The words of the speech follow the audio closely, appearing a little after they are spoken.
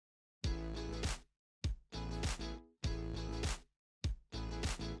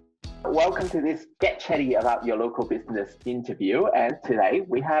welcome to this Get Chatty About Your Local Business interview. And today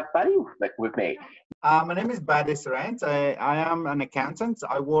we have Buddy with me. My name is Buddy Sarant. I am an accountant.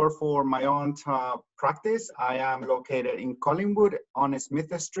 I work for my own practice. I am located in Collingwood on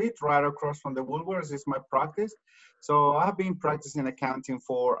Smith Street, right across from the Woolworths is my practice. So I have been practicing accounting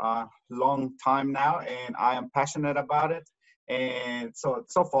for a long time now, and I am passionate about it. And so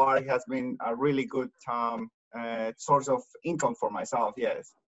far it has been a really good source of income for myself,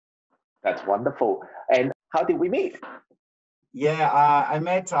 yes. That's wonderful. And how did we meet? Yeah, I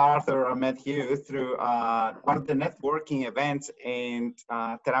met Arthur, I met you through one of the networking events and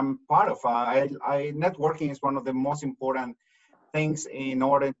that I'm part of. Networking is one of the most important things in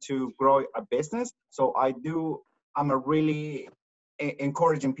order to grow a business. So I'm a really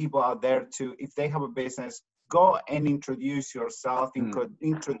encouraging people out there to, if they have a business, go and introduce yourself,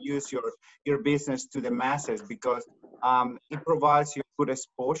 introduce your business to the masses because it provides you good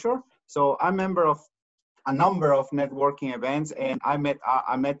exposure. So I'm a member of a number of networking events, and I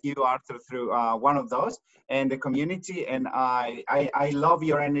met you, Arthur, through one of those and the community. And I love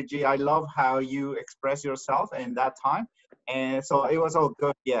your energy. I love how you express yourself in that time. And so it was all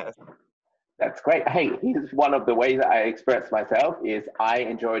good. Yes. That's great. Hey, here's one of the ways I express myself is I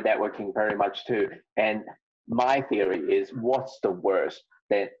enjoy networking very much too. And my theory is, what's the worst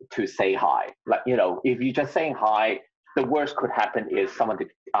than to say hi? Like, if you're just saying hi, the worst could happen is someone to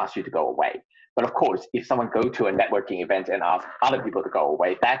ask you to go away. But of course, if someone go to a networking event and ask other people to go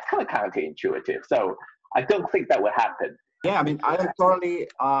away, that's kind of counterintuitive. So I don't think that would happen. Yeah, I mean, I am totally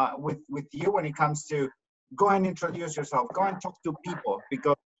with you when it comes to go and introduce yourself, go and talk to people,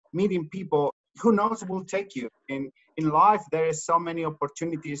 because meeting people, who knows, will take you. In life, there is so many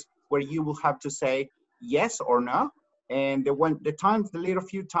opportunities where you will have to say yes or no. And the little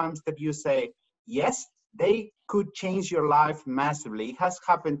few times that you say yes, they could change your life massively. It has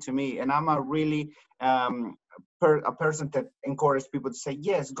happened to me, and I'm a really a person that encourages people to say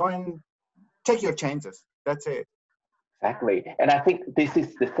yes, go and take your chances. That's it. Exactly. And I think this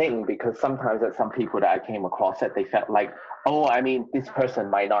is the thing, because sometimes there's some people that I came across that they felt like, oh, I mean, this person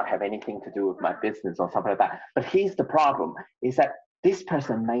might not have anything to do with my business or something like that. But here's the problem, is that this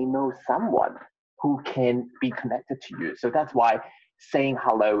person may know someone who can be connected to you. So that's why saying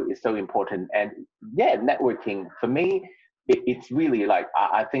hello is so important. And yeah, networking for me, it's really like,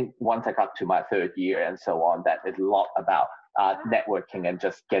 I think once I got to my third year and so on, that is a lot about networking and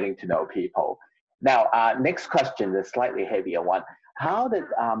just getting to know people. Now, next question, a slightly heavier one. How did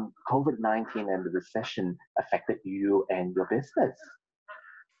COVID-19 and the recession affected you and your business?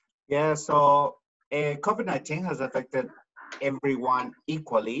 Yeah, so COVID-19 has affected everyone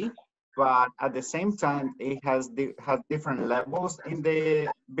equally, but at the same time, it has had different levels in the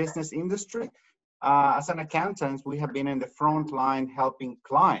business industry. As an accountant, we have been in the front line helping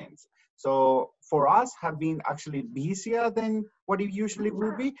clients. So for us, have been actually busier than what it usually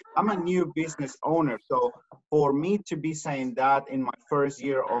will be. I'm a new business owner. So for me to be saying that in my first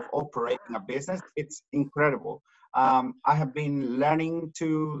year of operating a business, it's incredible. I have been learning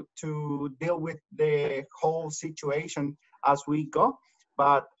to deal with the whole situation as we go.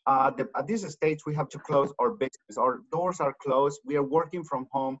 But at this stage, we have to close our business. Our doors are closed. We are working from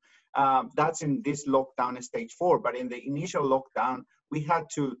home. That's in this lockdown stage 4. But in the initial lockdown, we had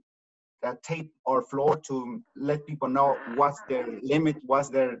to tape our floor to let people know what's their limit, what's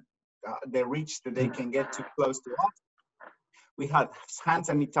their reach that they can get too close to us. We had hand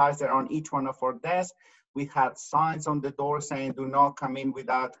sanitizer on each one of our desks. We had signs on the door saying, do not come in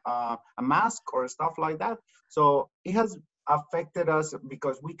without a mask or stuff like that. So it has affected us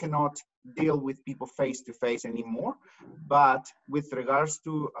because we cannot deal with people face to face anymore. But with regards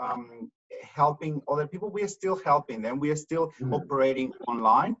to helping other people, we are still helping them. We are still operating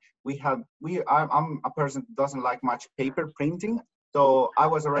online. I'm a person who doesn't like much paper printing. So I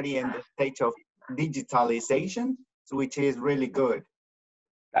was already in the stage of digitalization, which is really good.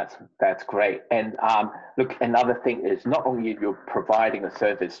 That's great. And look, another thing is not only you're providing a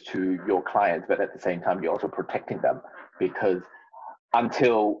service to your clients, but at the same time, you're also protecting them, because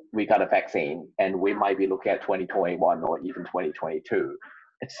until we got a vaccine, and we might be looking at 2021 or even 2022.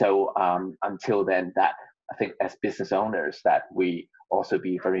 So until then, that I think as business owners, that we also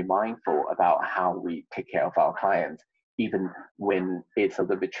be very mindful about how we take care of our clients, even when it's a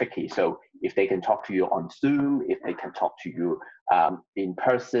little bit tricky. So if they can talk to you on Zoom, if they can talk to you in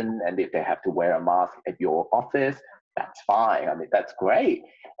person, and if they have to wear a mask at your office, that's fine. I mean, that's great.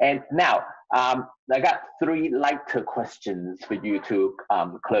 And now I got 3 lighter questions for you to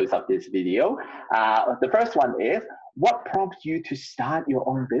close up this video. The first one is, what prompted you to start your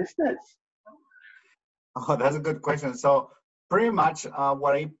own business? Oh, that's a good question. So pretty much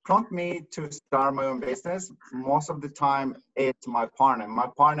what it prompted me to start my own business. Most of the time, it's my partner. My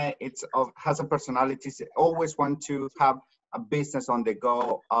partner has a personality, always want to have a business on the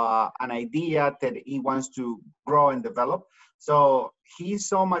go, an idea that he wants to grow and develop. So he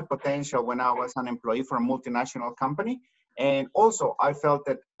saw my potential when I was an employee for a multinational company. And also, I felt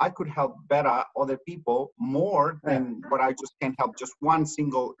that I could help better other people more than what I just can help just one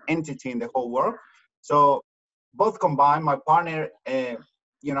single entity in the whole world. So both combined, my partner,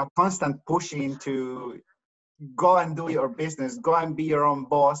 constant pushing to go and do your business, go and be your own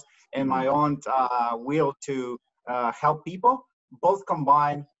boss, and my own will to help people, both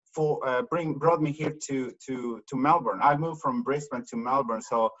combined brought me here to Melbourne. I moved from Brisbane to Melbourne,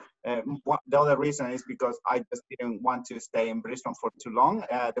 so the other reason is because I just didn't want to stay in Brisbane for too long.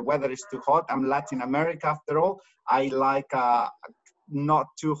 The weather is too hot. I'm Latin America after all. I like not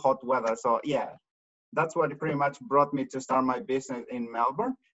too hot weather. So yeah, that's what pretty much brought me to start my business in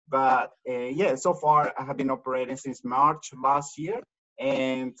Melbourne. But so far I have been operating since March last year,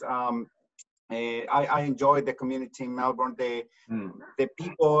 and I enjoy the community in Melbourne. The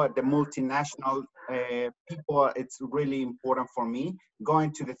people, the multinational people, it's really important for me.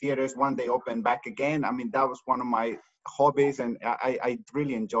 Going to the theaters when they open back again. I mean, that was one of my hobbies, and I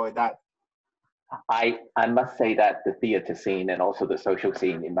really enjoy that. I must say that the theatre scene and also the social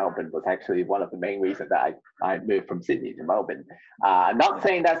scene in Melbourne was actually one of the main reasons that I moved from Sydney to Melbourne. Not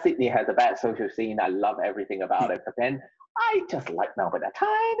saying that Sydney has a bad social scene. I love everything about it, but then I just like Melbourne a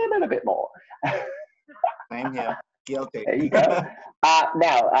tiny little bit more. Same here. Guilty. There you go.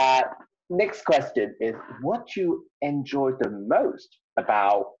 Next question is, what you enjoy the most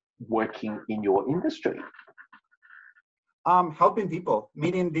about working in your industry? Helping people,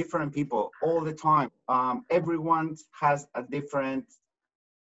 meeting different people all the time. Everyone has a different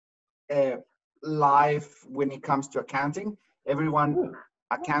life when it comes to accounting.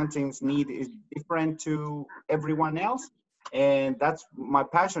 Accounting's need is different to everyone else. And that's my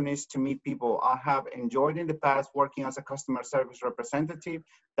passion, is to meet people. I have enjoyed in the past working as a customer service representative.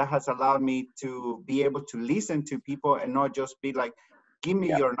 That has allowed me to be able to listen to people and not just be like, give me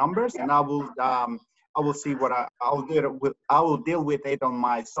your numbers and I will see what I'll do. I will deal with it on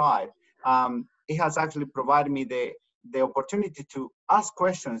my side. It has actually provided me the opportunity to ask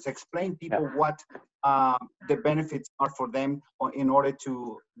questions, explain people what the benefits are for them in order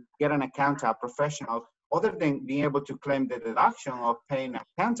to get an accountant, a professional. Other than being able to claim the deduction of paying an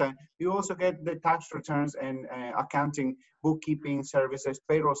accountant, you also get the tax returns and accounting, bookkeeping services,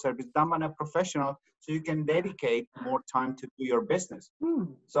 payroll service done by a professional, so you can dedicate more time to do your business.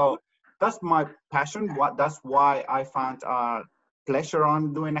 So that's my passion. That's why I found pleasure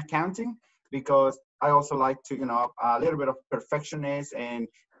on doing accounting, because I also like to, a little bit of perfectionist and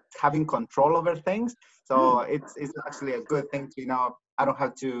having control over things. So it's actually a good thing to, I don't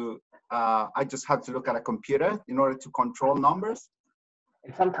have to, I just have to look at a computer in order to control numbers.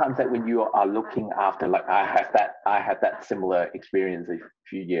 And sometimes that when you are looking after, like I had that similar experience a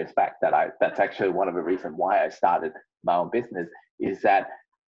few years back, that's actually one of the reasons why I started my own business, is that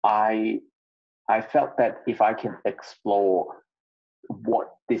I felt that if I can explore what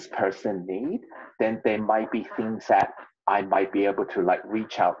this person needs, then there might be things that I might be able to like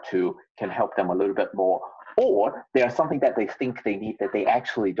reach out to, can help them a little bit more. Or there's something that they think they need that they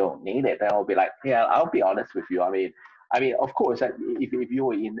actually don't need it. Then I'll be like, yeah, I'll be honest with you. I mean, of course, if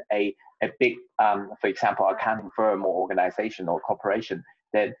you're in a big, for example, accounting firm or organization or corporation,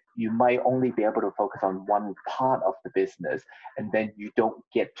 then you might only be able to focus on one part of the business, and then you don't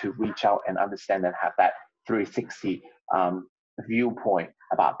get to reach out and understand and have that 360 viewpoint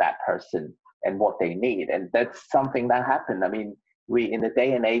about that person and what they need. And that's something that happened. I mean, we in the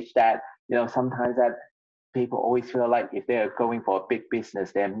day and age that, sometimes that people always feel like if they're going for a big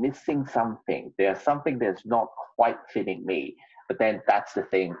business, they're missing something. There's something that's not quite fitting me. But then that's the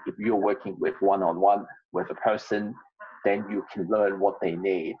thing. If you're working with one-on-one with a person, then you can learn what they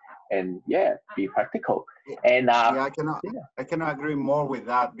need and be practical. And I cannot agree more with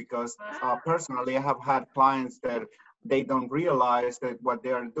that, because personally, I have had clients that they don't realize that what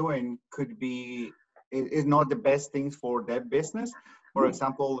they are doing is not the best things for their business. For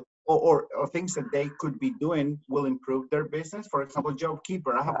example, or things that they could be doing will improve their business. For example,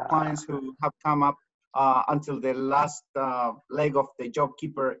 JobKeeper. I have clients who have come up until the last leg of the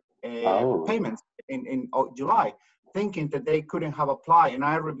JobKeeper payments in July, thinking that they couldn't have applied. And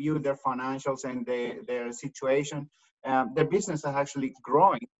I reviewed their financials and their situation. Their business is actually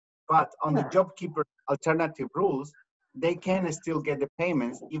growing, but on the JobKeeper alternative rules, they can still get the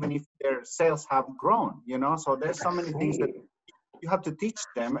payments even if their sales have grown. So there's so many things that you have to teach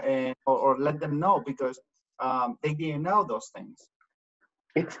them or let them know, because they didn't know those things.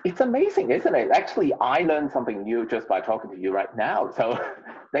 It's amazing, isn't it? Actually, I learned something new just by talking to you right now. So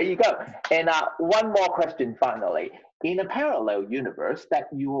there you go. And one more question finally. In a parallel universe that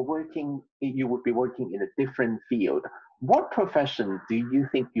you would be working in a different field, what profession do you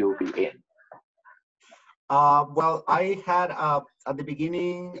think you'll be in? Well, I had at the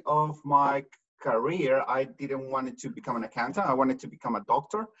beginning of my career, I didn't want it to become an accountant. I wanted to become a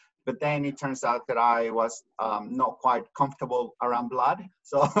doctor, but then it turns out that I was not quite comfortable around blood.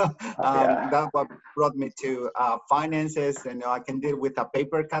 So Yeah. that's what brought me to finances, and I can deal with a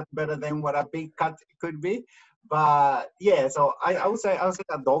paper cut better than what a big cut could be. But yeah, so I would say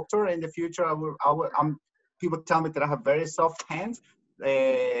a doctor in the future. People tell me that I have very soft hands.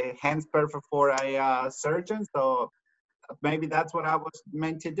 Hands perfect for a surgeon, so maybe that's what I was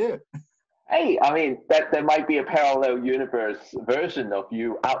meant to do. Hey, I mean, that there might be a parallel universe version of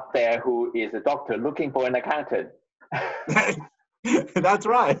you out there who is a doctor looking for an accountant. That's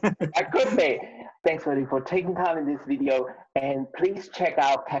right. That could be. Thanks, Freddie, for taking time in this video. And please check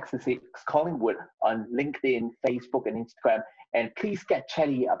out Texas Collingwood on LinkedIn, Facebook, and Instagram. And please get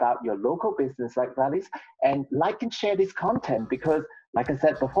chatty about your local business like Rally's. And like and share this content because, like I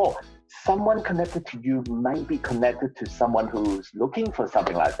said before, someone connected to you might be connected to someone who's looking for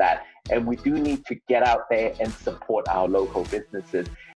something like that. And we do need to get out there and support our local businesses.